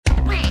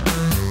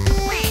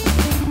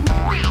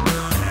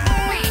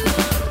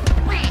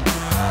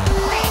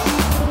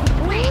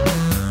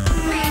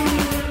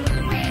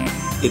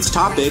It's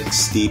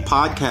Topics, the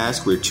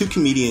podcast where two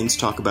comedians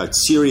talk about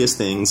serious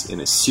things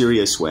in a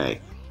serious way.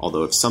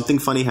 Although if something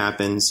funny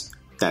happens,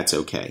 that's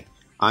okay.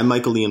 I'm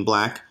Michael Ian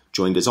Black,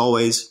 joined as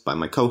always by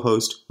my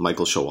co-host,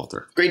 Michael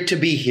Showalter. Great to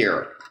be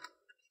here.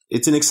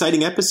 It's an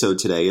exciting episode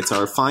today. It's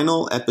our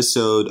final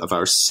episode of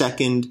our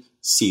second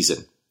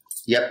season.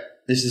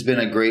 Yep. This has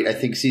been I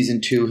think season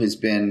 2 has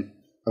been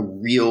a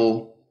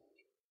real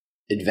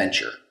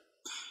adventure.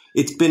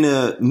 It's been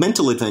a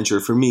mental adventure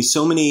for me.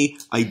 So many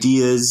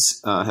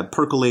ideas have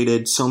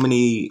percolated, so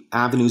many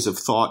avenues of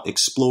thought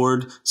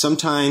explored.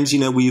 Sometimes,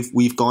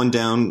 we've gone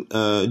down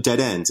dead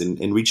ends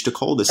and reached a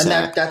cul-de-sac.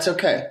 And that's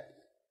okay.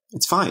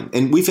 It's fine.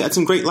 And we've had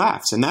some great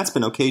laughs, and that's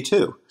been okay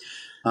too.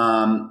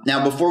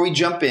 Now, before we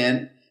jump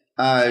in,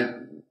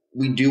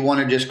 we do want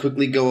to just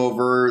quickly go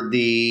over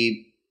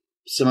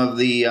some of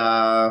the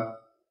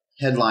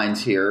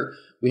headlines here.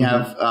 We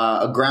have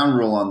a ground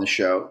rule on the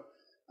show.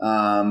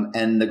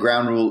 And the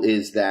ground rule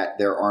is that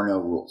there are no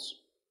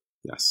rules.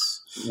 Yes.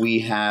 We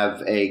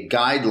have a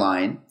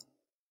guideline,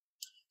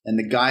 and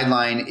the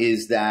guideline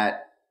is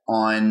that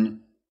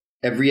on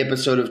every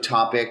episode of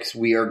Topics,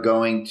 we are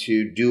going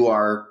to do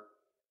our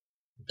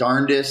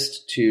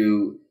darndest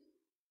to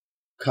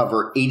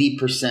cover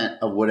 80%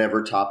 of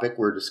whatever topic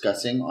we're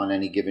discussing on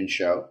any given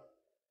show.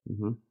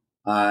 Mm-hmm.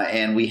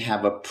 And we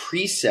have a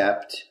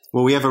precept.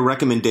 Well, we have a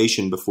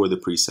recommendation before the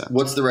precept.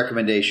 What's the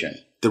recommendation?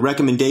 The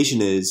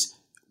recommendation is,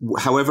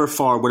 however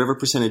far, whatever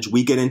percentage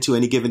we get into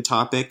any given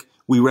topic,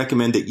 we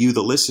recommend that you,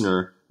 the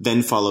listener,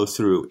 then follow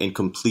through and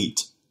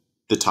complete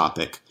the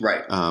topic.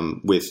 Right.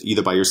 With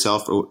either by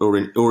yourself or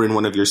in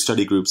one of your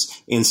study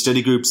groups. And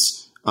study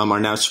groups are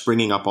now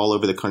springing up all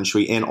over the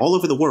country and all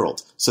over the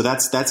world. So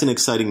that's an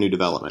exciting new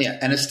development. Yeah.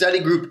 And a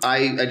study group,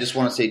 I just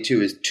want to say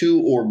too, is 2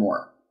 or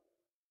more.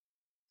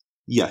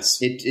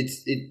 Yes.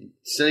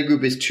 Study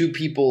group is 2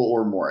 people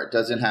or more. It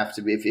doesn't have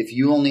to be. If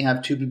you only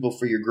have 2 people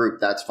for your group,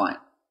 that's fine.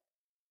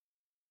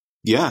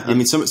 Yeah, I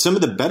mean, some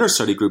of the better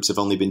study groups have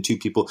only been 2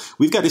 people.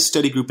 We've got a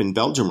study group in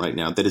Belgium right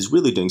now that is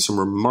really doing some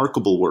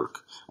remarkable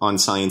work on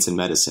science and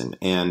medicine.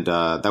 And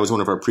that was one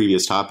of our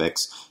previous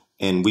topics.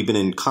 And we've been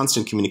in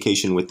constant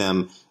communication with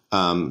them.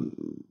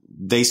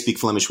 They speak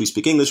Flemish, we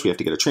speak English. We have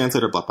to get a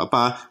translator, blah, blah,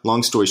 blah.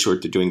 Long story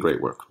short, they're doing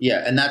great work.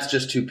 Yeah, and that's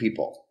just 2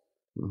 people.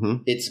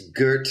 Mm-hmm. It's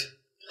Gert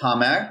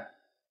Hammer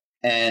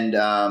and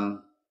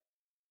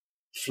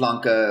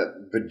Flanke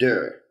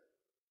Bedeur.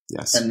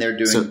 Yes. And they're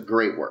doing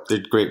great work. They're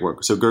great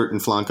work. So Gert and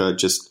Flanke,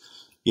 just,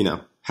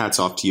 hats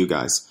off to you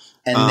guys.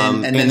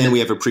 And then we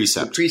have a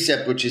precept. The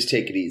precept, which is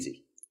take it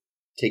easy.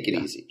 Take it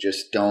easy.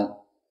 Just don't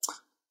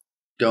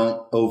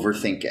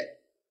overthink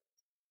it.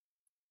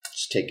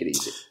 Just take it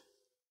easy.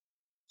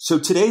 So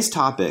today's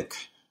topic,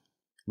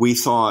 we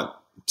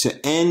thought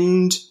to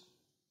end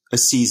a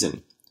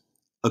season,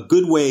 a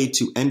good way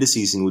to end a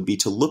season would be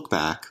to look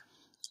back.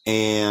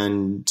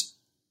 And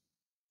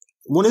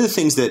one of the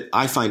things that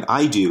I find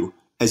I do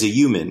as a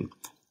human,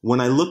 when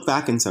I look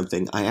back on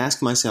something, I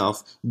ask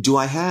myself, do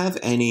I have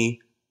any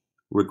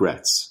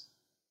regrets?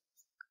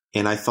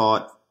 And I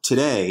thought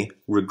today,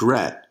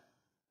 regret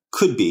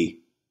could be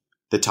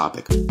the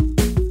topic.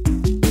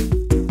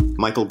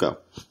 Michael, go.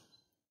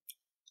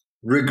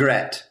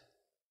 Regret.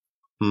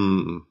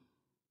 The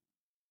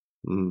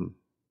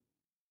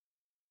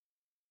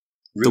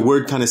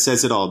word kind of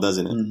says it all,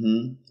 doesn't it?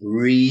 Mm-hmm.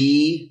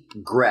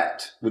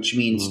 Regret, which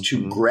means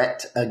to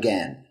gret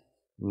again.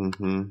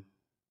 Mm-hmm.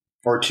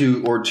 Or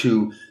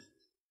to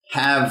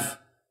have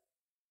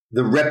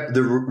the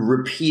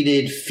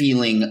repeated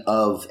feeling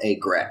of a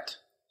gret.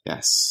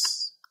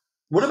 Yes.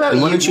 What about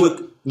why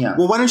you?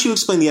 Well, why don't you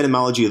explain the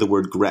etymology of the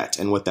word gret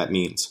and what that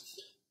means?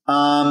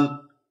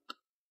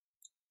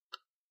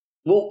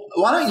 Well,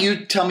 why don't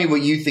you tell me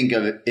what you think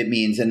of it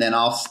means, and then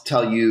I'll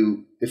tell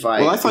you if I.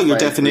 Well, I thought your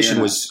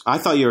definition was. I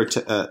thought your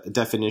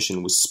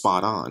definition was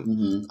spot on.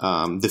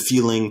 Mm-hmm. The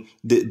feeling,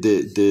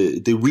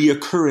 the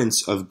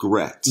reoccurrence of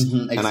gret,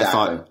 exactly.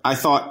 And I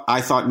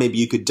thought maybe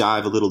you could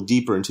dive a little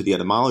deeper into the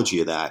etymology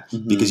of that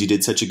because you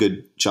did such a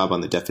good job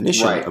on the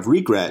definition of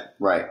regret.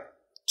 Right.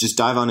 Just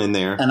dive on in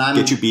there. And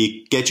get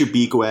your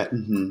beak wet.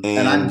 Mm-hmm.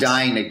 And I'm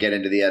dying to get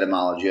into the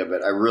etymology of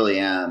it. I really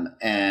am.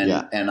 And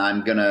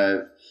I'm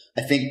gonna.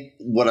 I think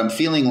what I'm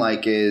feeling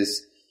like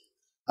is,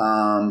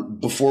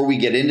 before we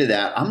get into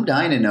that, I'm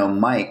dying to know,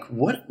 Mike,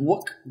 what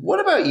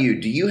about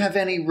you? Do you have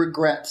any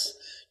regrets?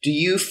 Do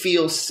you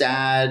feel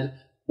sad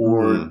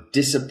or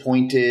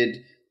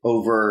disappointed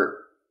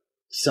over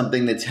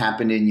something that's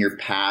happened in your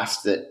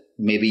past that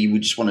maybe you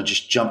would just want to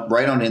just jump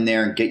right on in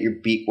there and get your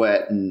beak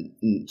wet and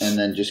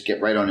then just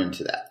get right on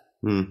into that?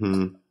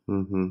 Mm-hmm.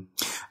 Mm-hmm.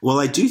 Well,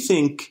 I do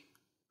think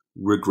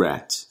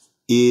regret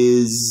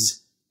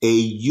is a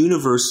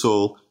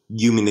universal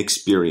human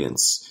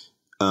experience,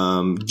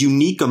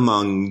 unique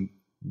among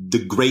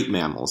the great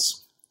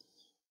mammals.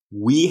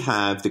 We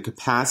have the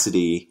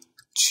capacity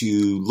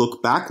to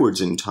look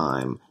backwards in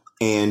time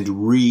and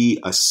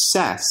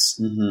reassess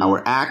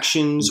our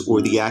actions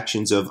or the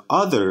actions of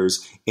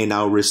others and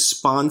our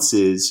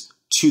responses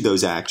to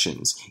those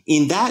actions.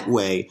 In that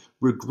way,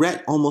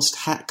 regret almost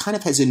kind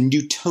of has a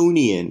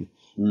Newtonian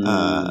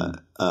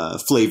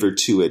flavor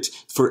to it.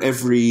 For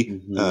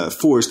every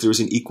force, there's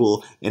an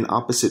equal and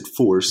opposite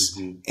force.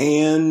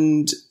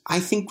 And I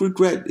think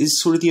regret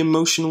is sort of the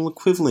emotional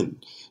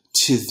equivalent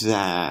to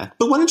that.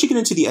 But why don't you get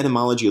into the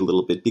etymology a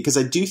little bit? Because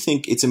I do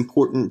think it's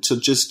important to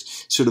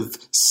just sort of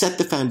set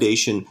the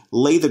foundation,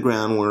 lay the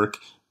groundwork,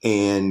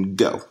 and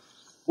go.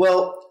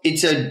 Well,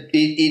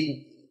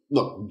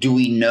 look, do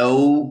we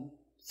know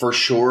for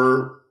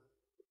sure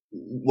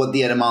what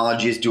the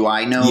etymology is? Do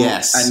I know?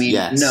 Yes. I mean,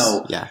 yes,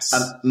 no. Yes.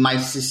 My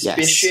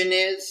suspicion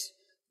is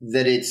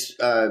that it's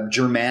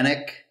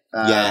Germanic.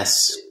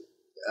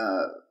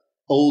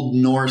 Old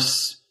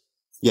Norse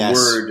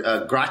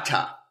word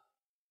grata,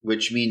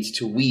 which means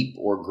to weep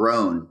or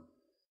groan.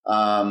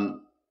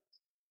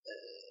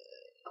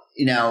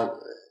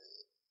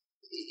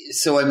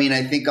 So I mean,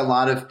 I think a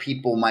lot of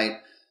people might,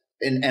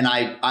 and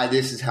I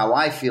this is how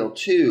I feel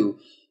too,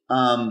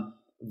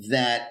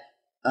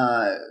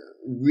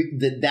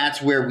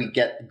 that's where we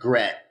get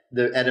gret.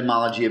 The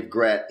etymology of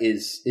gret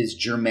is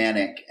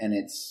Germanic, and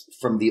it's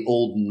from the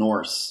Old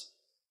Norse,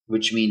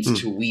 which means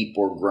to weep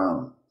or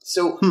groan.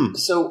 So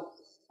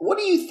what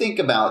do you think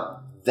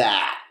about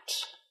that?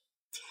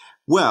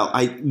 Well,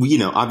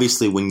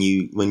 obviously when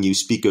you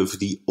speak of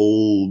the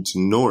Old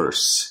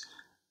Norse,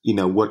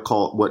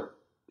 what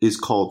is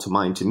called to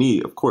mind to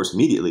me, of course,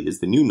 immediately is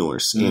the New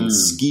Norse and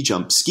ski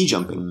jumping.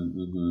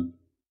 Mm-hmm.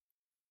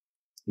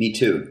 Me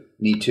too.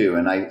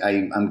 And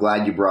I'm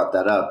glad you brought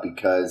that up,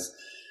 because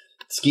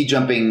ski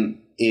jumping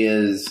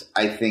is,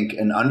 I think,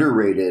 an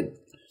underrated,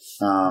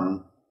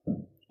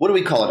 what do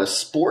we call it? A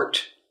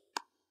sport?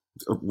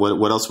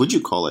 What else would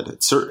you call it?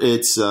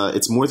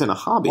 It's more than a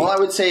hobby. Well, I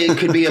would say it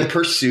could be a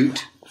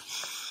pursuit.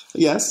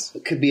 Yes.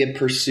 It could be a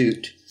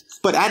pursuit.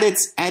 But at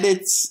its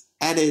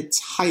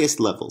highest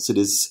levels, it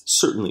is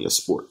certainly a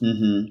sport.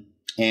 Mm-hmm.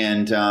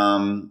 And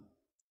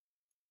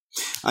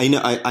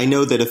I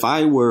know that if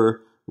I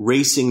were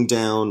racing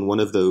down one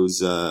of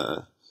those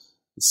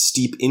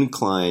steep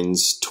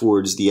inclines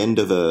towards the end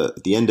of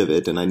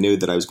it, and I knew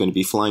that I was going to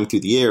be flying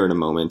through the air in a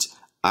moment,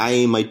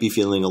 I might be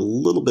feeling a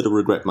little bit of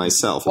regret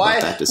myself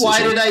about that decision.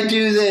 Why did I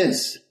do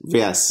this?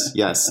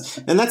 Yes.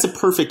 And that's a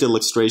perfect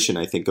illustration,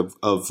 I think,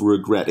 of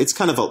regret. It's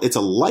it's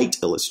a light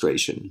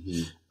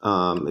illustration,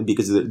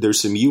 because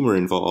there's some humor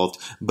involved,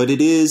 but it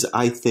is,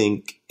 I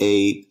think,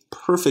 a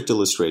perfect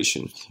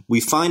illustration. We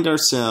find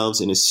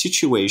ourselves in a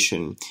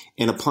situation,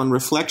 and upon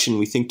reflection,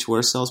 we think to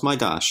ourselves, my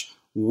gosh,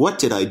 what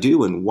did I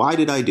do and why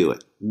did I do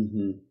it?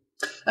 Mm-hmm.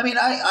 I mean,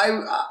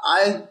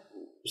 I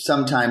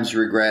sometimes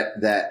regret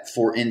that,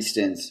 for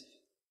instance,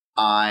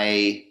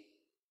 I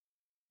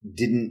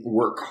didn't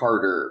work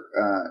harder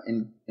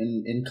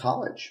in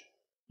college.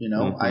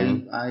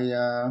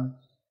 I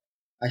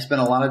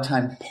spent a lot of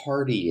time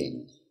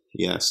partying.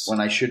 Yes. When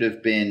I should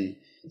have been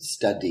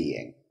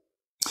studying.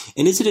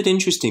 And isn't it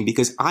interesting?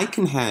 Because I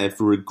can have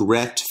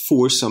regret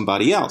for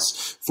somebody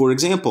else. For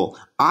example,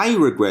 I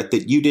regret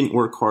that you didn't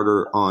work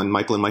harder on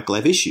Michael and Michael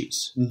Have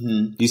Issues.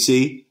 Mm-hmm. You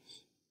see?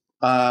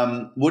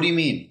 What do you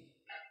mean?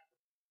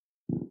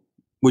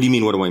 What do you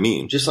mean? What do I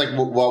mean? Just like,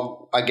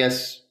 well, I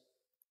guess.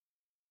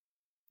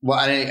 Well,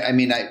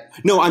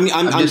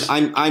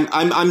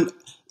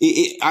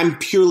 I'm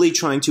purely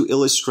trying to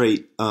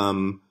illustrate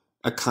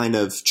a kind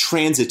of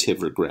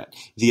transitive regret,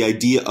 the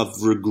idea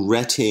of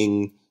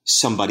regretting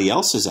somebody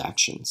else's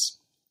actions.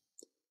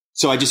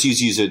 So I just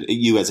use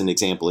you as an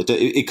example.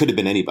 It could have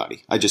been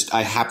anybody.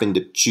 I happened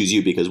to choose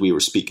you because we were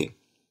speaking.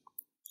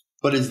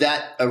 But is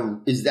that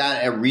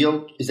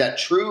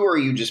true, or are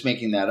you just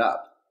making that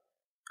up?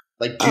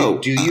 Like,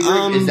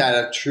 is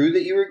that true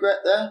that you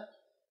regret that?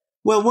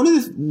 Well,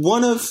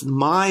 one of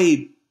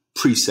my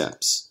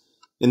precepts,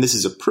 and this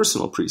is a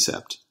personal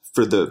precept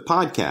for the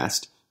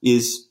podcast,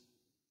 is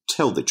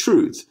tell the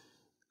truth.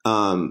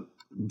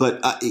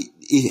 But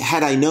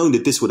had I known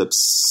that this would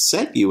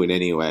upset you in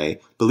any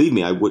way, believe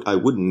me, I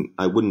wouldn't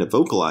have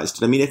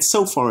vocalized it. I mean, it's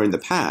so far in the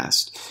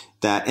past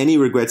that any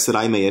regrets that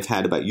I may have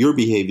had about your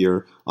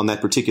behavior on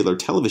that particular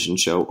television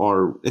show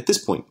are, at this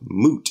point,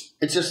 moot.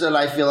 It's just that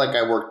I feel like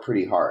I worked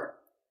pretty hard.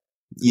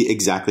 Yeah,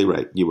 exactly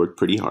right. You worked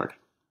pretty hard.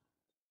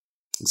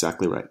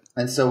 Exactly right.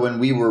 And so when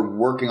we were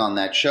working on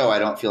that show, I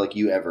don't feel like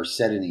you ever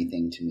said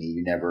anything to me.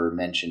 You never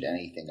mentioned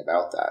anything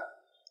about that.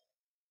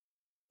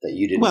 That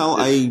you didn't. Well,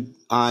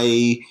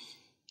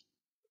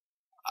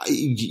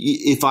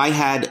 if I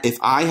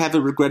have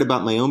a regret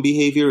about my own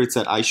behavior, it's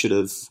that I should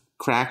have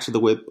cracked the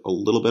whip a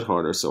little bit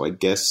harder. So I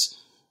guess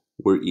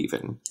we're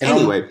even.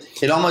 Anyway,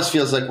 it almost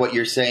feels like what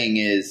you're saying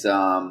is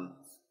that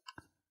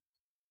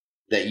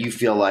you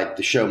feel like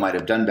the show might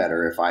have done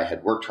better if I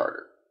had worked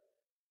harder.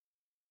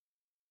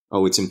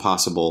 Oh, it's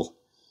impossible.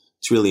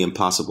 It's really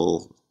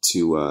impossible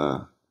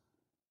to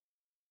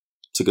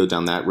go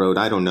down that road.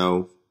 I don't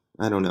know.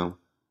 I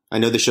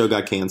know the show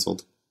got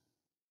canceled.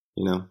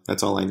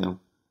 That's all I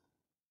know.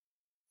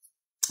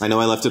 I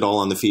know I left it all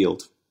on the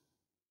field.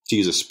 To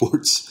use a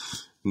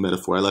sports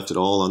metaphor, I left it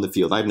all on the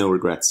field. I have no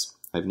regrets.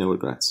 But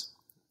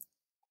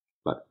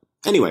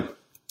anyway,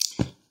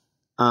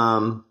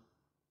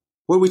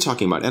 what are we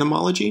talking about?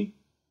 Etymology?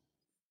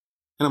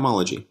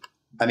 Etymology.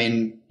 I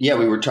mean, yeah,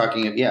 we were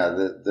talking,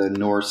 the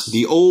Norse.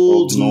 The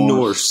old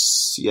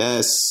Norse.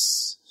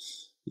 Yes.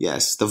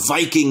 Yes. The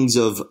Vikings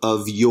of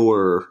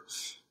yore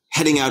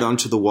heading out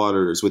onto the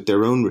waters with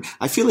their own.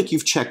 I feel like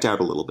you've checked out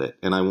a little bit,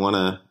 and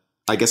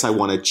I guess I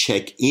want to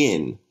check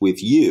in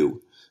with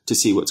you to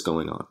see what's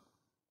going on.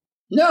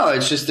 No,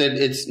 it's just that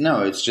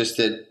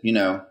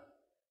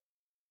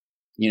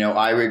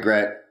I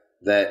regret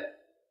that,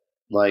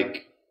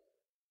 like,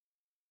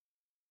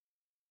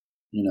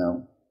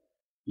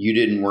 you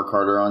didn't work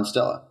harder on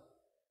Stella.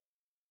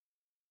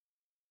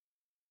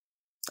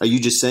 Are you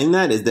just saying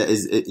that?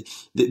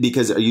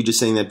 Are you just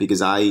saying that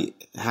because I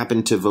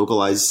happen to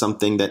vocalize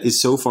something that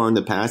is so far in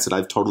the past that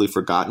I've totally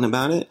forgotten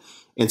about it?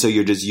 And so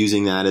you're just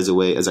using that as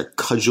a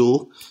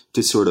cudgel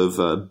to sort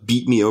of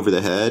beat me over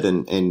the head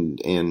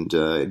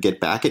and get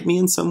back at me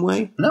in some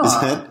way? No,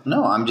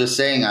 I'm just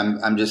saying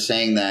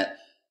that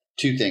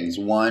two things.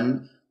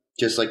 One,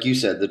 just like you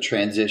said, the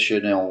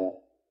transitional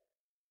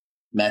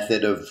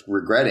method of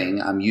regretting,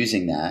 I'm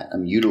utilizing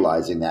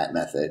that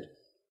method,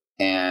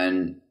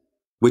 and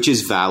which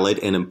is valid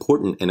and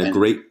important and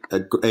great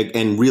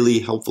and really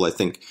helpful, I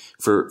think,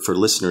 for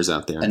listeners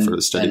out there and for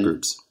the study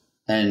groups.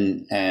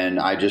 And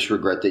I just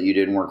regret that you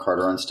didn't work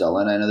harder on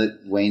Stella, and I know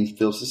that Wayne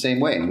feels the same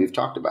way, and we've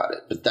talked about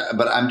it.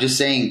 But I'm just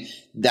saying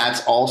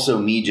that's also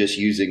me just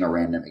using a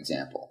random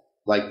example,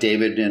 like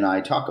David and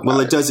I talk about.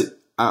 Well, it does it.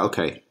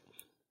 Okay.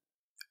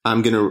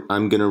 I'm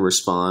gonna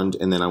respond,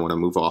 and then I want to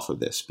move off of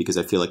this because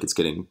I feel like it's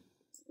getting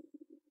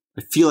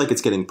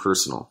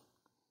personal.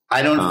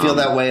 I don't feel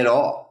that way at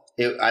all.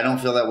 I don't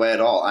feel that way at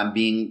all. I'm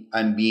being.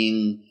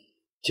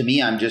 To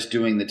me, I'm just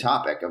doing the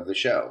topic of the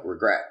show.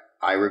 Regret.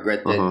 I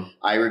regret that. Uh-huh.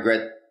 I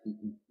regret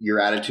your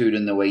attitude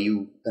and the way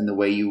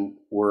you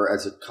were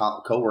as a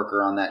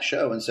coworker on that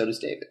show, and so does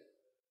David.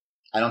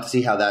 I don't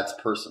see how that's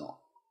personal.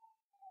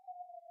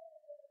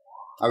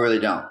 I really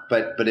don't.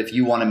 But if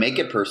you want to make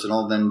it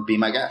personal, then be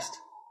my guest.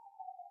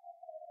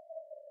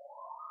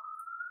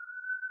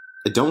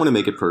 I don't want to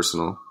make it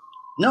personal.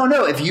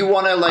 No. If you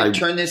want to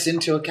turn this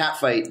into a cat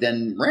fight,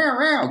 then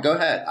go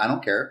ahead. I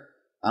don't care.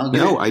 I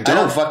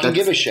don't fucking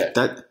give a shit.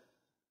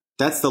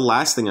 That's the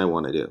last thing I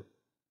want to do.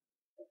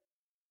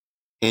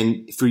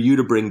 And for you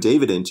to bring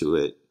David into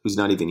it, who's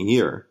not even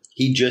here.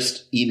 He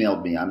just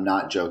emailed me. I'm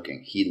not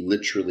joking. He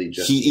literally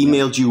just He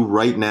emailed you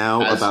right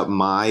now about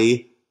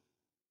my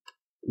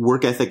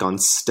work ethic on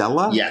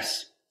Stella?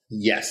 Yes.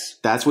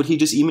 That's what he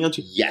just emailed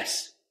you?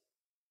 Yes.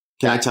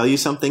 Can I tell you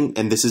something?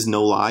 And this is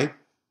no lie.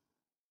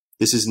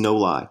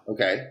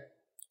 Okay.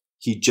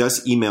 He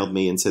just emailed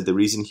me and said the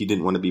reason he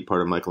didn't want to be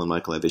part of Michael and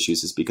Michael Have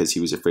Issues is because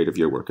he was afraid of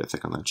your work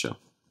ethic on that show.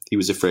 He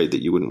was afraid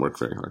that you wouldn't work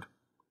very hard.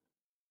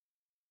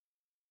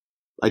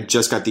 I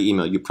just got the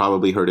email. You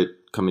probably heard it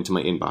come into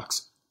my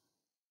inbox.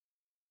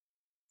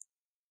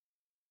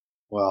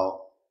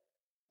 Well,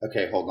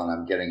 okay, hold on.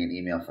 I'm getting an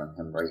email from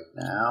him right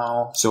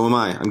now. So am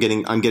I. I'm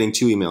getting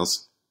two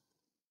emails.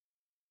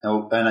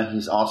 Oh, and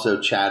he's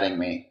also chatting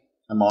me.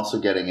 I'm also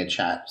getting a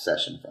chat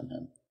session from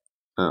him.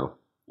 Oh.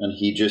 And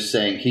he's just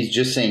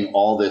saying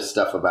all this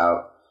stuff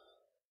about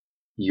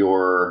that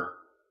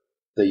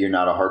you're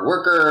not a hard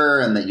worker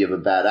and that you have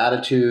a bad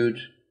attitude.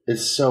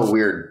 It's so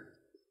weird.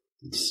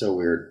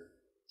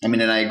 I mean,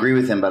 and I agree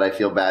with him, but I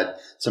feel bad.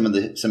 Some of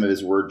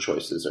his word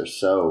choices are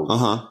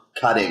so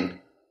cutting.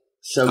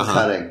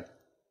 Cutting.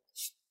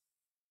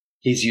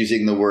 He's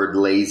using the word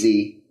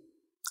lazy,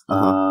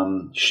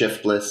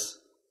 shiftless.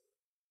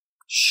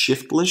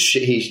 Shiftless?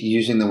 He's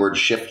using the word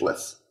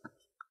shiftless.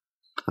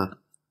 Huh.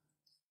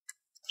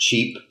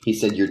 Cheap. He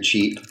said you're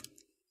cheap.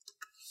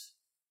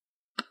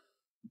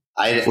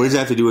 What does that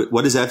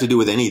have to do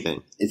with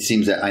anything? It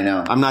seems that I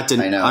know. I'm not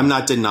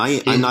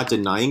denying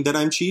that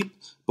I'm cheap,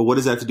 but what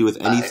does that have to do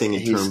with anything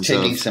in terms of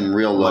taking some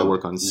real low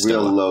work on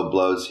Stella? Real low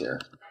blows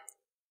here.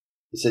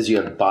 It says you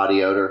have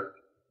body odor.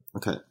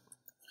 Okay.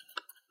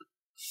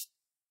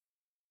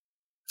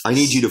 I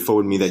need you to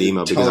forward me that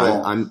email because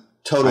I'm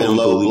total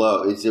low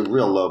blow. It's a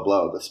real low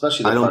blow,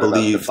 especially the part about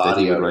the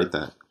body odor. Write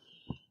that.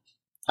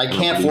 I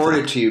can't forward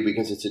it to you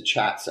because it's a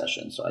chat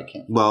session, so I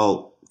can't.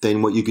 Well,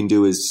 then what you can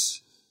do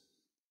is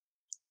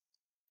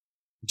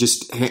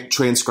just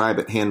transcribe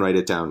it, handwrite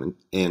it down,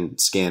 and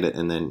scan it,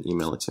 and then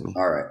email it to me.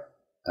 All right.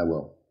 I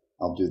will.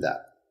 I'll do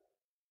that.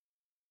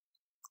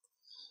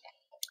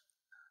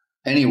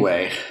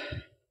 Anyway,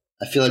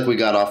 I feel like we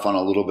got off on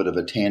a little bit of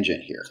a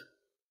tangent here.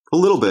 A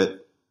little bit.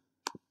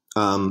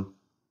 It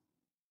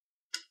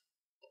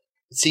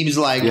seems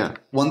like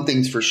one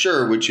thing's for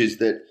sure, which is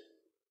that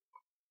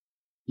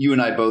you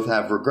and I both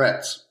have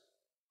regrets.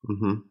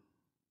 Mm-hmm.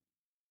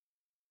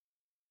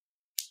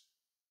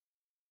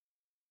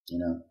 You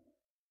know?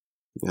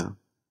 Yeah.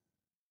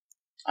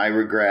 I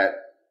regret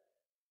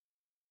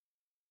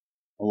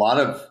a lot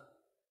of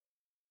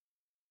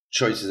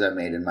choices I've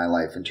made in my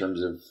life in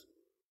terms of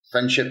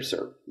friendships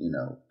or,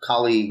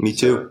 colleagues. Me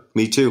too.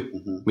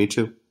 Mm-hmm. Me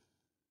too.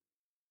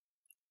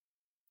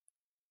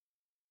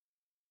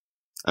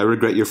 I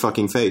regret your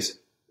fucking face.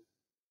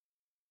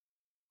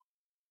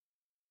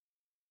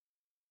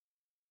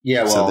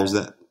 Yeah, well. So there's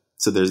that.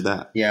 So there's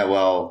that. Yeah,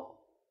 well,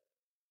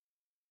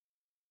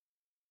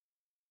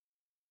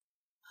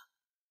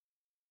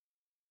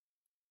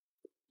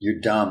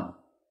 you're dumb.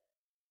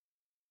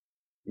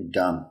 You're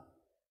dumb.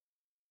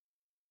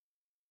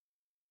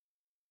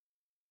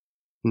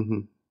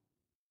 Mm-hmm.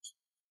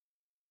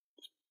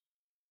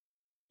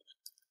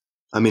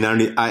 I mean,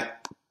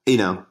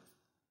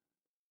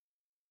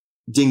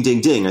 ding,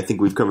 ding, ding. I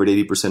think we've covered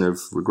 80% of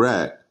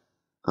regret.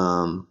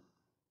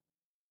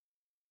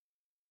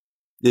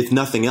 If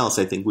nothing else,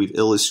 I think we've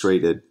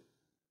illustrated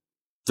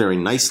very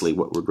nicely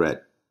what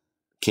regret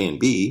can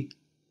be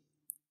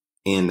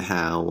and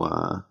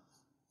how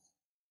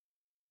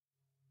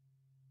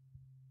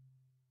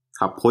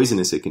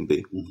poisonous it can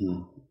be.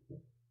 Mm-hmm.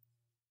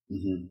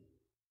 Mm-hmm.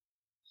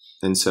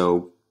 And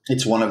so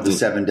it's one of the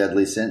 7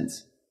 deadly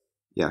sins.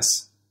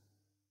 Yes.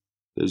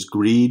 There's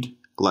greed,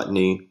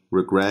 gluttony,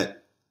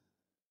 regret,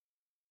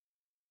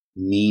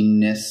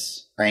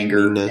 meanness,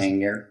 anger,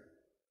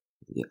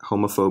 yeah,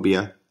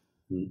 homophobia.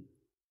 Mm-hmm.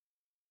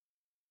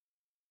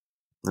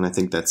 And I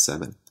think that's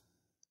 7.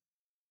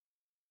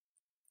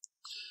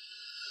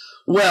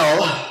 Well,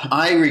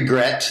 I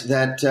regret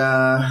that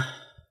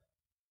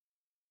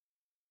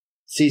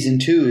season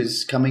 2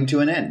 is coming to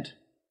an end.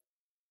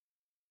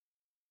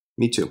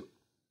 Me too.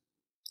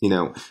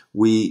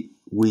 We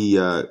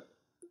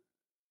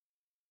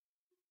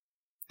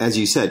as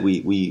you said,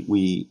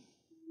 we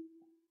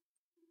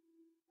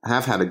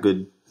have had a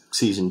good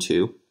season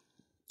 2.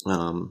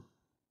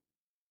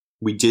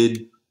 We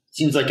did.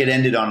 Seems like it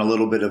ended on a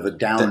little bit of a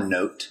down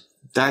note.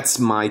 That's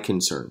my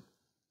concern.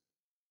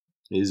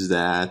 Is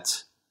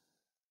that,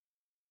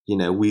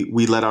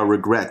 we let our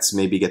regrets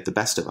maybe get the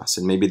best of us,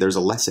 and maybe there's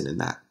a lesson in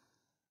that.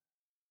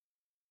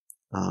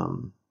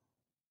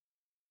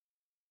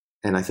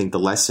 And I think the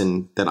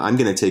lesson that I'm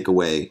going to take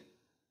away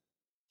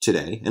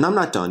today, and I'm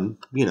not done,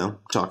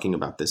 talking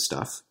about this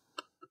stuff,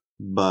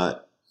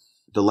 but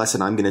the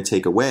lesson I'm going to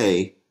take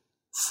away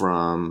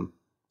from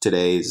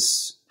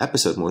today's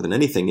episode more than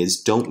anything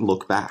is don't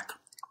look back.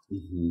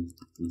 Mm-hmm.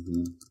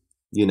 Mm-hmm.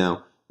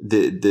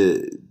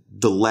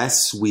 The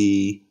less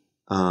we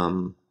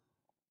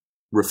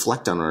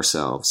reflect on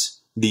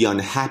ourselves, the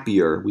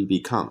unhappier we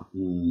become.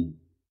 Mm-hmm.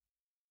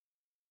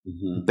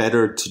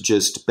 Better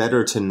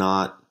to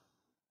not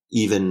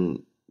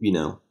even,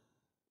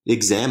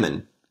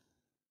 examine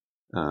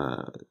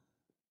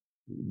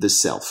the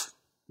self,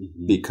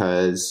 mm-hmm.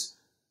 because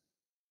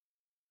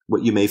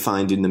what you may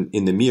find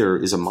in the mirror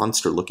is a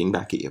monster looking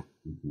back at you.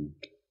 Mm-hmm.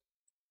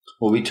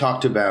 Well, we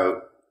talked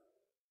about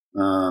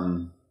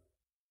the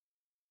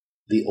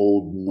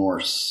Old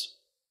Norse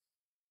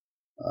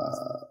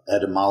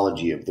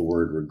etymology of the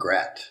word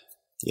regret.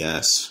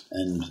 Yes.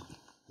 And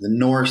the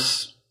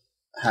Norse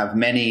have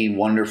many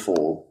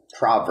wonderful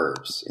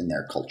proverbs in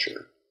their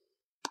culture.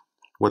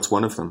 What's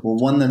one of them? Well,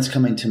 one that's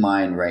coming to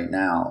mind right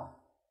now.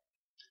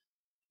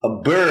 A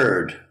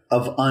bird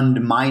of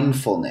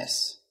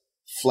unmindfulness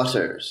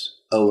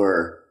flutters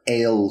o'er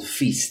ale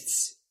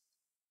feasts.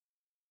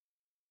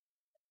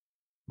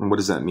 And what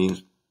does that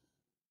mean?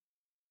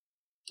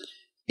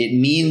 It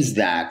means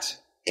that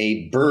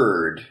a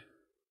bird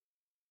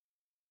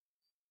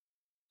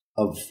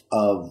of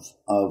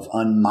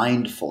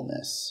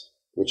unmindfulness,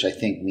 which I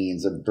think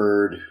means a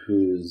bird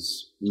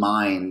whose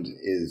mind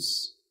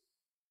is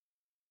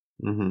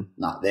mm-hmm.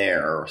 not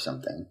there or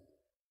something,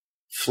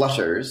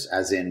 flutters,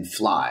 as in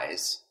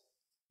flies,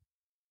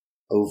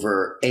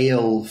 over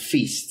ale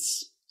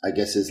feasts. I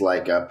guess is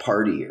like a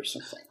party or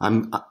something.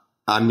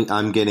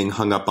 I'm getting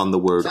hung up on the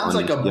word. Sounds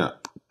like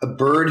a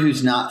bird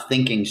who's not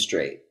thinking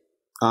straight.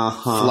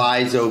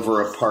 Flies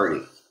over a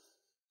party.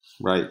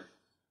 Right.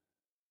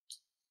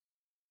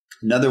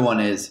 Another one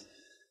is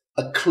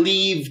a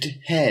cleaved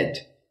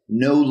head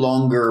no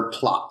longer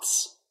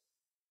plots.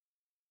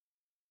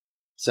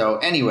 So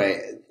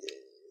anyway,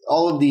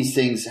 all of these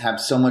things have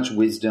so much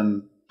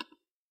wisdom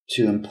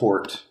to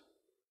import.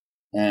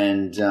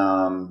 And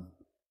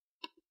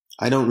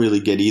I don't really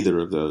get either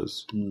of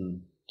those. Mm-hmm.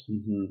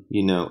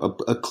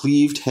 A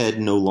cleaved head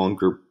no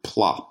longer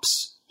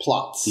plops.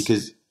 Plots.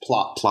 Because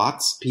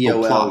plots?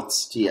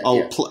 P-O-L-T.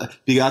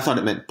 Because I thought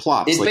it meant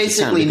plops. It like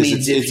basically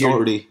means if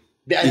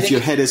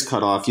your head is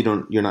cut off,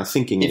 you're not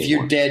thinking anymore. If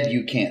you're dead,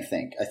 you can't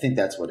think. I think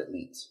that's what it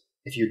means.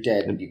 If you're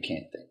dead, you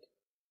can't think.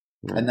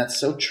 Right. And that's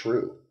so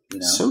true.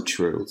 So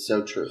true. It's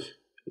so true.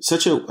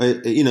 Such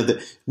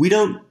we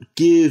don't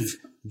give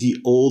the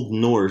Old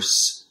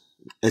Norse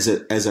as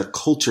a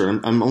culture.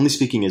 I'm only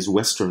speaking as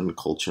Western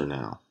culture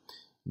now.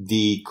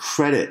 The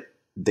credit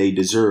they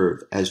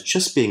deserve as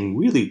just being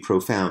really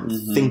profound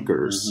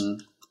thinkers.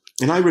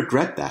 Mm-hmm. And I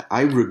regret that.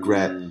 I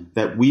regret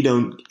that we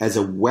don't, as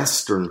a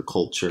Western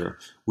culture,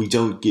 we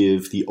don't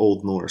give the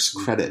Old Norse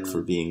credit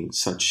for being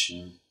such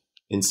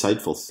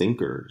insightful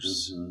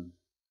thinkers. Mm-hmm.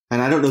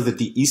 And I don't know that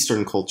the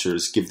Eastern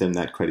cultures give them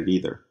that credit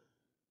either.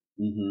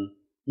 Mm-hmm.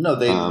 No,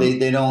 they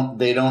don't.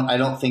 They don't. I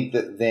don't think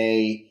that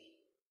they.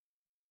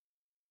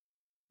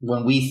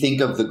 When we think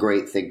of the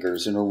great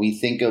thinkers, and when we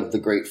think of the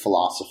great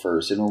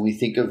philosophers, and when we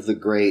think of the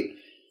great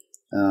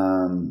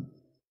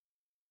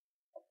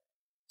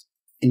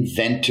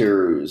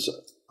inventors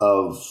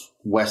of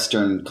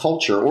Western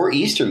culture or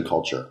Eastern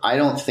culture. I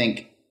don't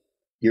think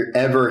you're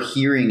ever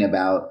hearing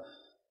about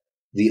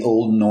the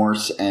Old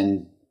Norse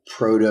and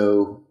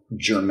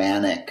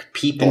Proto-Germanic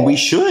people. And we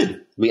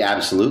should. We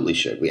absolutely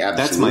should. We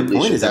absolutely That's my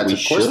point. should. Is that we of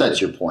course, should.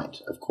 that's your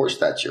point. Of course,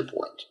 that's your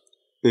point.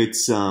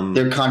 It's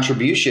their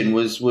contribution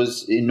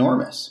was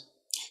enormous.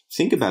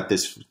 Think about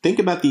this. Think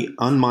about the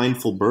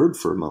unmindful bird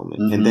for a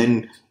moment,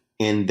 Mm-hmm.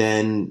 and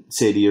then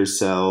say to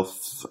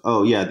yourself,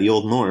 "Oh yeah, the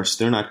Old Norse.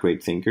 They're not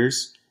great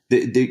thinkers."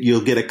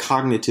 You'll get a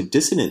cognitive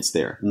dissonance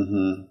there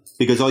Mm-hmm.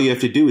 because all you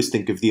have to do is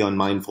think of the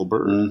unmindful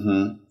bird,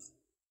 Mm-hmm.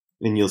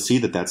 and you'll see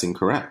that that's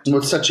incorrect. Well,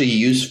 it's such a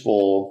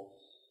useful.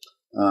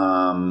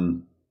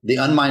 The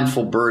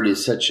unmindful bird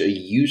is such a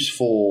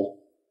useful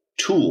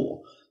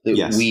tool that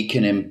Yes. we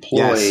can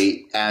employ Yes.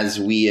 as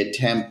we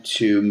attempt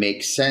to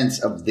make sense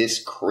of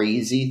this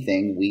crazy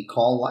thing we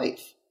call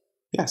life.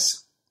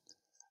 Yes.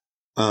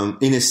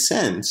 In a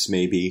sense,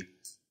 maybe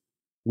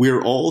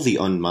we're all the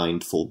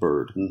unmindful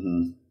bird.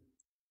 Mm-hmm.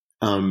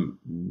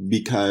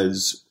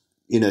 Because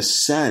in a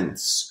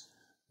sense,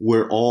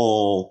 we're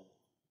all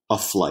a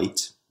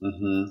flight.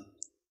 Mm-hmm.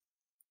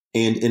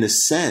 And in a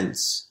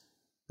sense,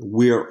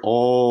 we're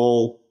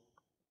all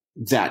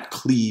that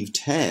cleaved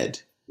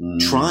head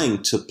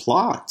trying to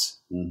plot.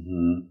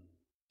 Mm-hmm.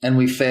 And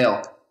we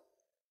fail.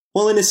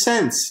 Well, in a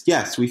sense,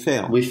 yes, we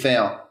fail. We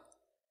fail.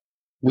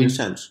 In a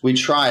sense. We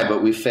try,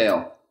 but we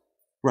fail.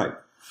 Right.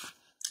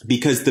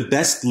 Because the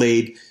best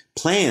laid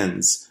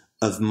plans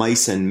of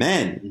mice and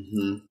men,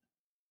 Mm-hmm.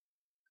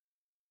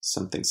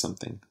 something.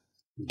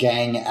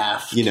 Gang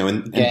aft.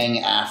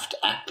 Gang aft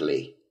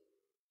Ackley.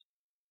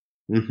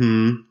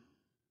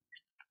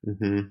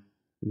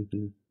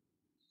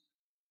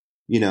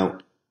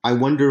 I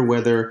wonder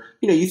whether,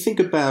 you think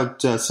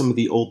about some of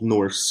the Old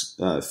Norse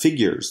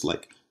figures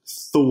like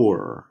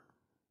Thor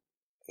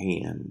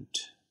and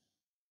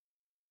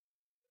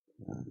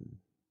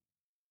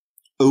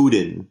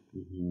Odin,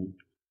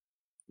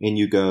 and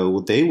you go,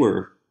 well, they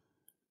were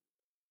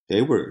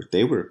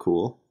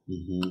cool.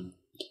 Mm-hmm.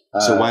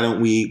 So why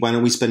don't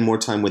we spend more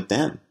time with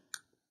them?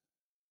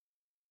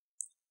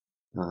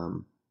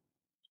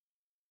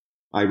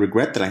 I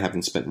regret that I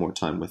haven't spent more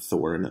time with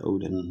Thor and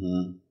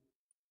Odin.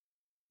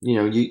 Mm-hmm.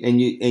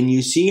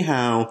 You see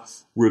how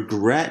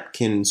regret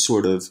can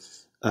sort of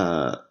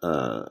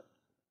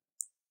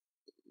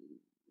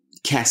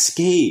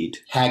cascade.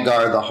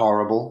 Hagar the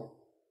Horrible.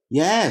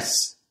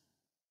 Yes.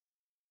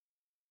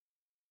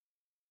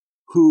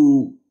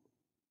 Who,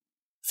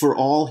 for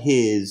all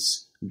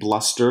his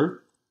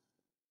bluster,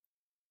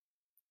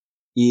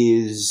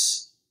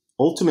 is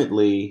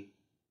ultimately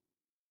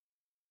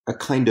a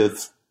kind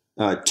of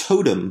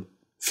totem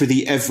for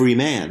the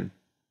everyman.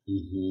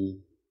 Mm-hmm.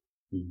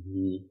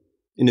 Mm-hmm.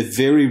 In a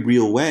very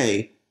real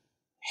way,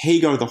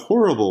 Hagar the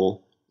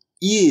Horrible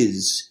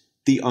is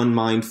the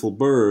unmindful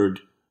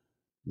bird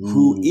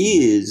who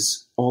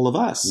is all of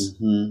us.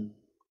 Mm-hmm.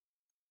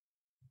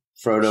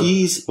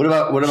 Frodo. What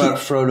about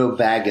Frodo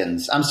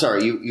Baggins? I'm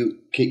sorry, you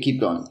keep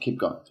going. Keep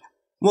going.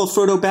 Well,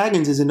 Frodo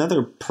Baggins is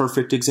another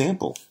perfect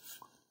example.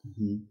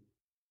 Mm-hmm.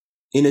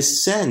 In a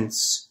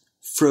sense,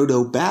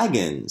 Frodo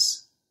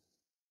Baggins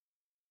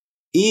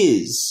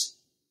is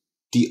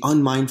the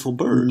unmindful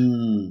bird.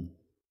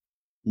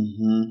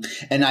 Mm-hmm.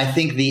 And I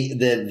think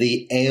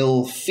the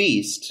ale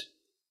feast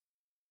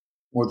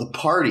or the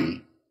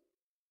party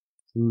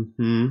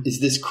is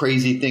this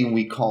crazy thing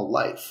we call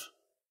life.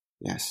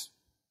 Yes.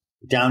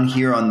 Down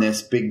here on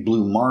this big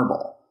blue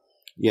marble.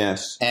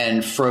 Yes.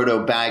 And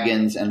Frodo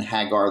Baggins and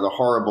Hagar the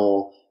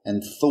Horrible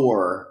and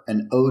Thor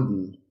and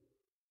Odin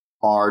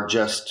are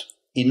just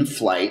in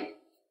flight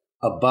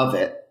above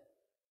it.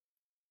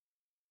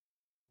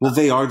 Well,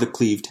 they are the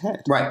cleaved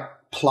head. Right.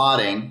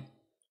 Plotting,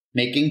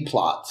 making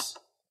plots.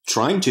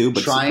 Trying to,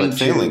 but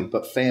failing.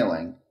 But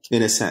failing.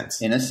 In a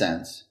sense.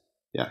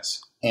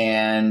 Yes.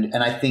 And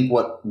I think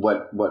what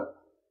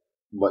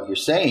you're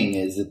saying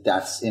is that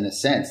that's, in a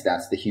sense,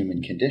 that's the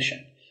human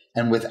condition.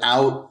 And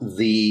without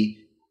the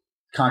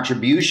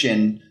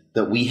contribution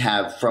that we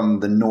have from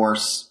the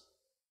Norse,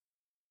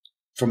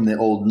 from the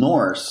Old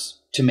Norse,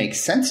 to make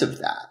sense of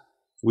that,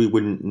 we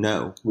wouldn't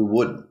know. We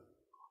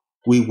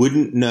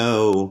wouldn't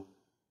know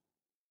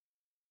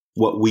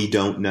what we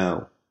don't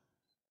know.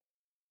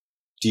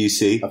 Do you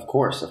see? Of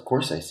course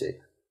I see.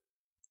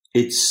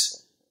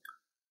 It's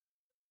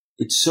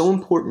so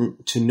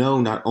important to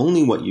know not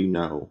only what you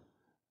know,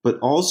 but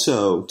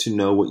also to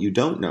know what you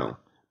don't know.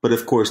 But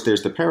of course,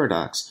 there's the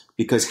paradox,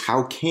 because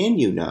how can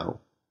you know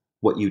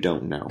what you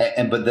don't know?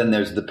 But then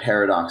there's the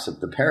paradox of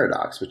the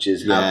paradox, which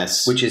is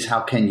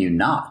how can you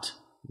not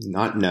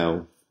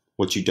know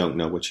what you don't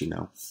know what you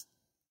know?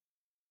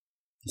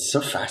 It's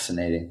so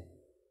fascinating.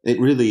 It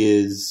really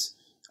is.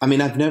 I mean,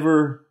 I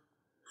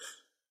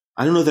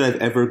don't know that I've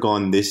ever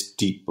gone this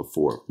deep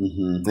before,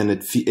 and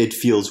it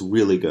feels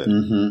really good.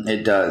 Mm-hmm.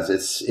 It does.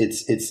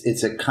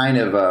 It's a kind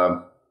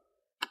of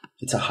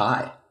it's a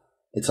high.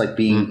 It's like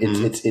being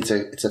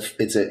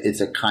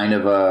it's a kind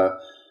of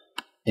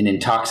an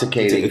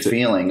intoxicating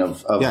feeling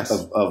of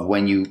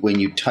when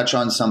you touch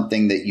on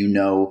something that you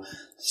know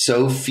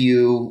so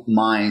few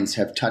minds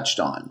have touched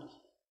on.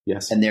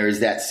 Yes. And there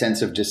is that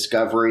sense of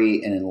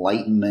discovery and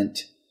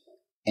enlightenment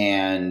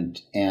and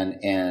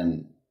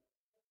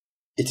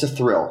it's a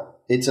thrill.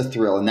 It's a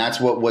thrill. And that's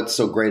what's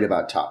so great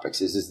about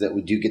Topics is that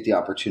we do get the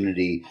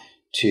opportunity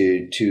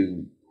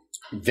to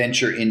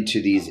venture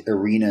into these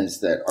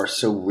arenas that are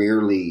so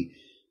rarely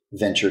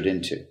ventured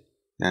into.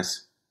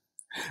 Yes.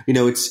 You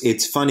know,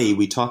 it's funny.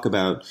 We talk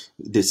about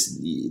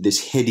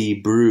this heady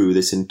brew,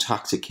 this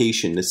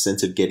intoxication, this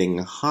sense of getting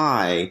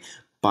high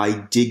by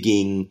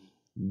digging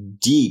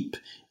deep.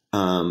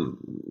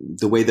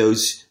 The way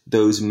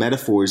those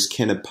metaphors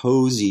can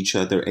oppose each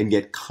other and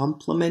yet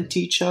complement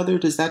each other.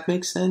 Does that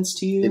make sense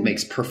to you? It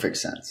makes perfect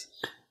sense.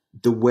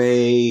 The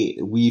way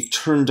we've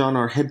turned on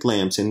our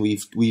headlamps and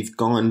we've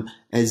gone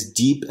as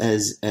deep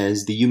as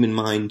the human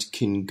mind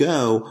can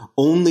go,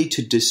 only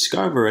to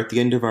discover at the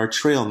end of our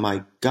trail,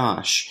 my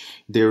gosh,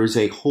 there is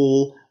a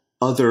whole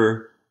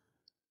other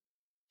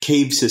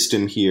cave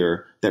system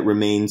here that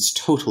remains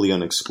totally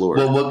unexplored.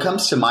 Well, what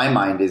comes to my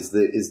mind is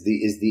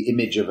the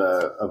image of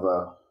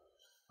a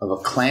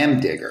clam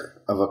digger.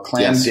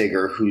 Yes.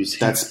 Digger whose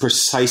that's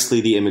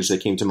precisely the image that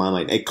came to my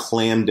mind. A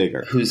clam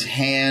digger whose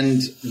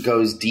hand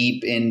goes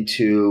deep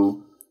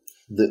into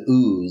the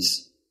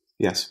ooze.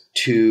 Yes.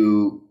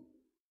 To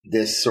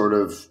this sort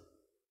of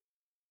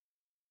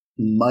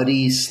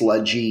muddy,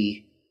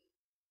 sludgy.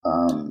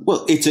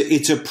 Well,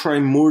 it's a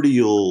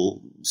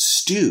primordial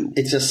stew.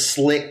 It's a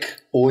slick,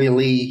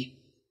 oily.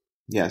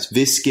 Yes,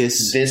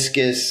 viscous.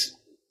 It's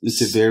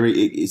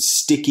it's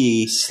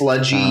sticky,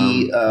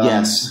 sludgy,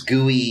 yes,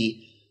 gooey.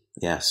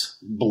 Yes.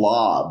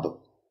 Blob.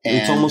 And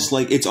it's almost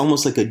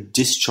like a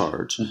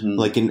discharge,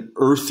 like an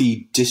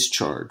earthy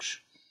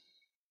discharge.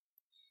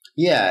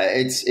 Yeah,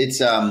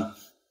 it's a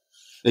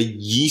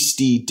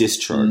yeasty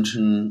discharge.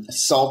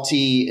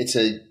 Salty. It's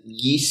a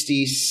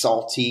yeasty,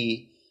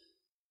 salty,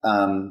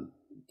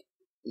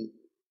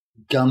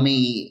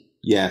 gummy.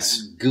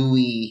 Yes.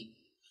 Gooey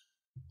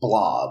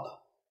blob.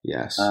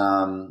 Yes.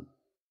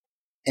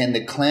 And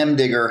the clam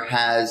digger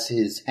has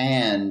his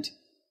hand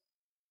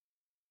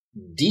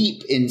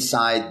deep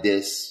inside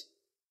this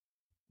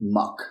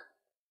muck,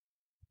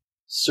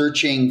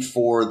 searching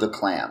for the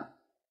clam.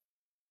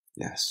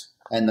 Yes.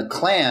 And the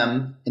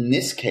clam, in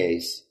this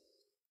case,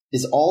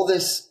 is all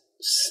this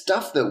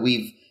stuff that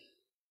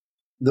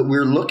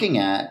we're looking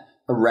at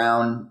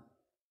around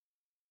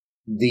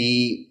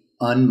the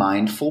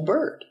unmindful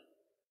bird.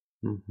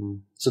 Mm-hmm.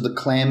 So the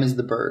clam is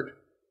the bird.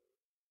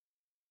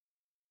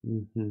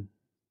 Mm-hmm.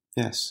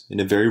 Yes, in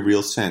a very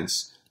real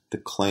sense, the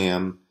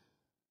clam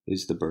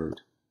is the bird.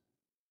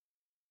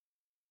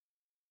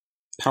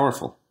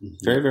 Powerful,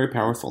 very, very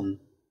powerful.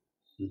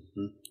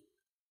 Mm-hmm.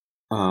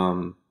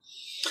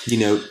 You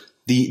know,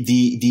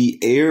 the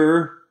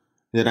air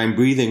that I'm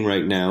breathing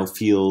right now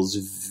feels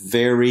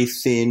very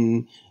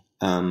thin,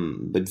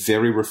 but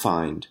very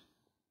refined.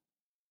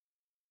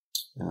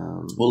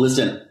 Well,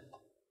 listen,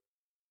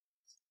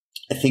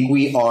 I think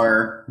we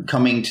are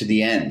coming to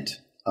the end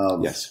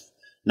of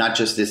not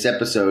just this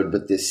episode,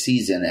 but this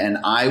season. And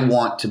I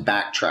want to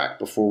backtrack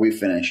before we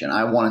finish. And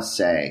I want to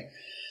say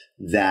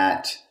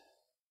that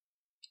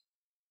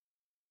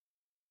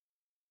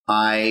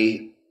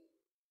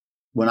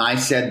when I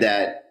said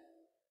that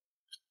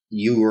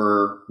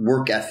your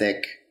work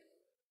ethic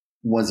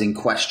was in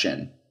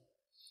question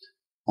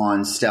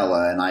on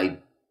Stella, and I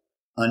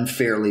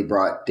unfairly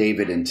brought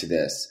David into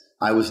this,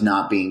 I was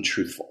not being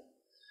truthful.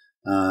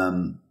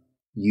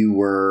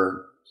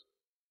 Your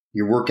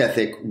work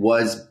ethic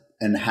was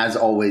and has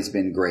always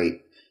been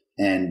great.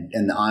 And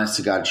the honest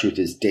to God truth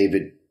is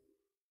David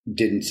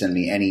didn't send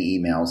me any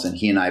emails, and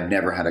he and I have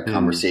never had a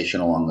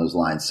conversation along those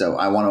lines. So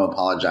I want to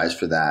apologize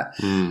for that.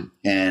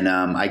 And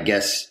I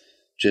guess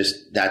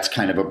just that's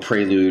kind of a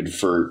prelude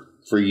for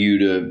you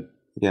to,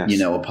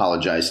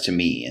 apologize to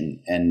me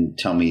and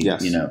tell me,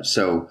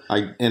 so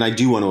I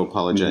do want to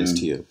apologize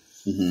to you.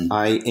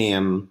 I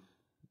am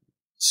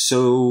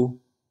so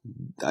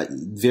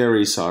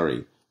very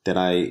sorry that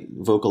I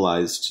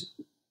vocalized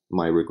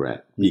my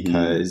regret,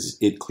 because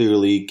it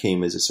clearly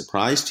came as a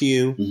surprise to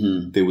you.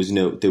 There was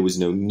no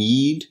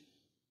need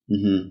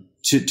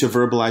to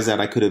verbalize that.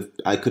 I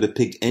could have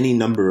picked any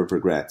number of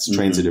regrets,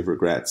 transitive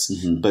regrets,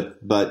 but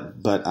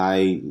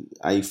I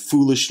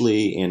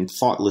foolishly and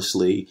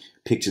thoughtlessly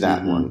picked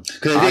that one.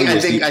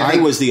 I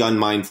was the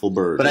unmindful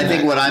bird. But I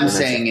think what I'm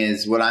saying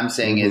is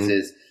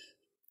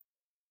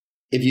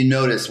if you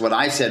notice, what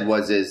I said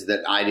is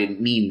that I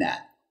didn't mean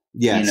that.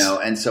 Yes.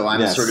 And so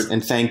I'm sort of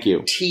and thank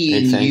you.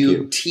 teeing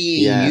you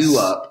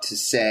up to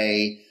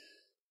say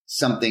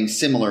something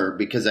similar,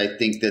 because I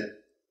think that,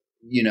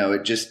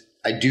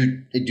 I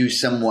do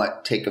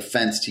somewhat take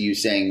offense to you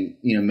saying,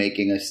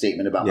 making a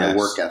statement about my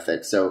work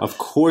ethic. So of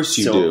course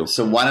you do.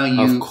 So why don't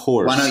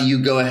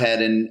you go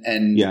ahead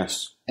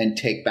and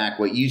take back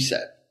what you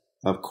said?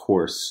 Of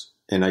course.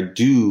 And I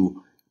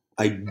do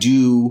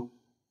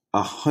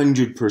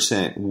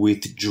 100%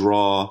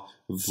 withdraw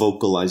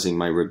vocalizing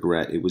my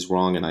regret. It was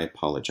wrong, and I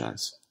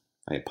apologize.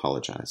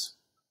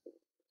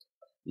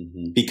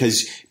 Mm-hmm.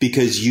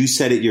 Because you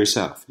said it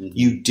yourself. Mm-hmm.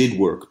 You did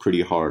work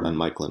pretty hard on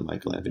Michael and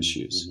Michael Abbott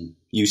Shoes. Mm-hmm.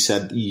 You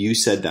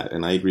said that,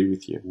 and I agree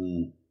with you.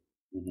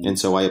 Mm-hmm. And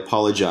so I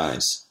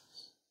apologize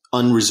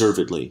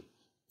unreservedly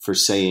for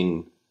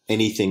saying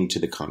anything to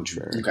the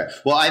contrary. Okay.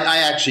 Well, I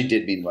actually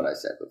did mean what I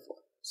said before.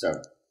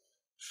 So.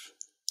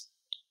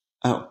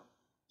 Oh.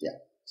 Yeah.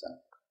 So.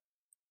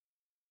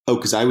 Oh,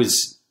 because I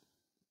was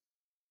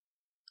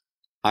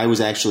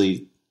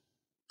actually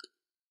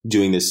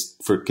doing this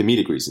for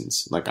comedic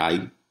reasons. Like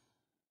I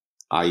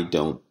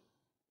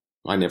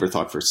never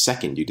thought for a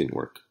second you didn't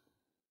work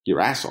your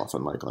ass off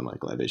on Michael and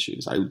Michael Abbott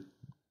Shoes. I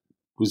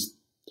was,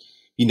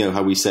 you know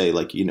how we say,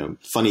 like, you know,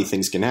 funny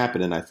things can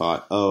happen. And I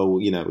thought, oh,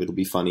 you know, it'll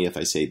be funny if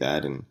I say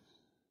that. And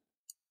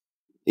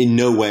in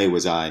no way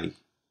was I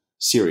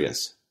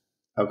serious.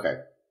 Okay.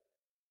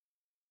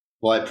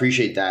 Well, I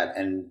appreciate that.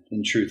 And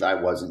in truth, I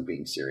wasn't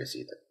being serious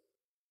either.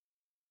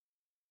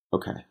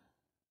 Okay.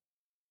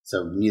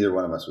 So neither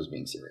one of us was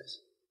being serious.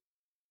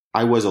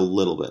 I was a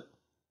little bit.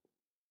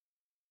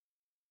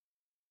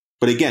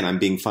 But again, I'm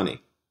being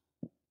funny.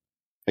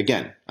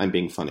 Because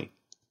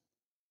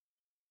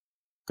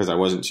I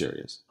wasn't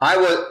serious. I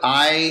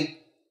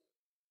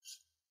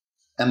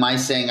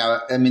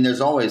mean,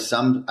 there's always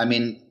some, I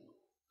mean,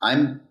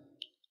 I'm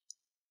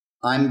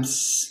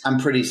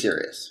pretty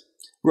serious.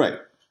 Right.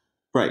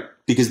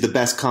 Because the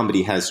best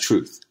comedy has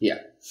truth. Yeah.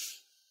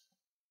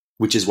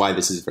 Which is why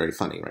this is very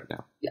funny right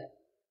now. Yeah.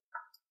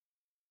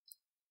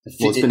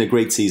 Well, it's been a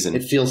great season.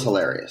 It feels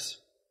hilarious.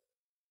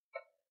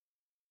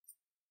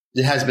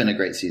 It has been a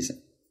great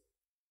season.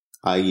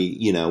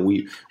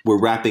 We're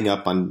wrapping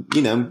up on,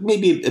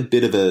 maybe a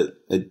bit of a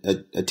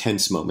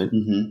tense moment.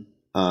 Mm-hmm.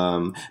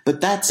 But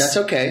that's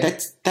okay.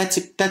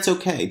 That's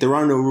okay. There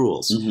are no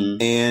rules.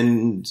 Mm-hmm.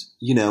 And,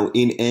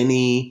 in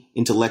any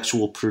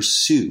intellectual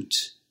pursuit,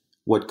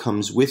 what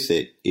comes with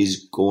it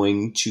is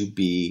going to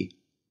be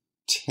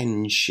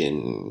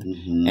tension,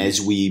 mm-hmm.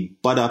 as we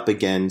butt up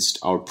against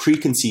our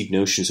preconceived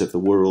notions of the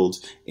world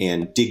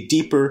and dig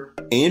deeper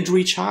and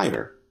reach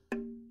higher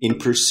in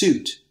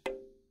pursuit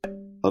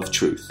of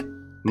truth.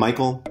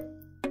 Michael,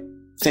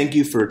 thank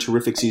you for a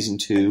terrific season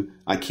 2.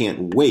 I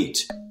can't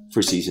wait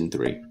for season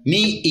 3.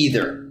 Me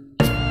either.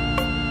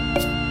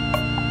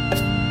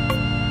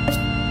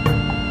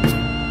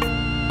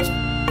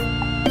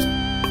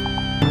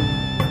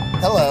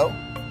 Hello.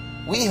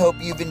 We hope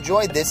you've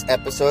enjoyed this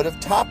episode of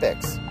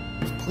Topics.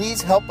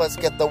 Please help us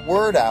get the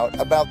word out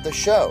about the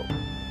show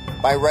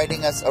by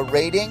writing us a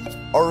rating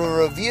or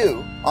a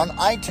review on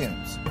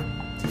iTunes.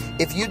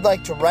 If you'd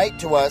like to write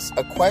to us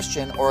a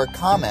question or a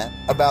comment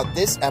about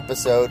this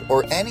episode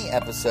or any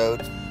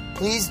episode,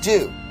 please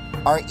do.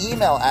 Our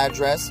email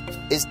address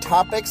is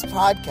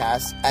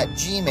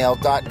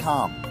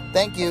topicspodcast@gmail.com.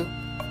 Thank you.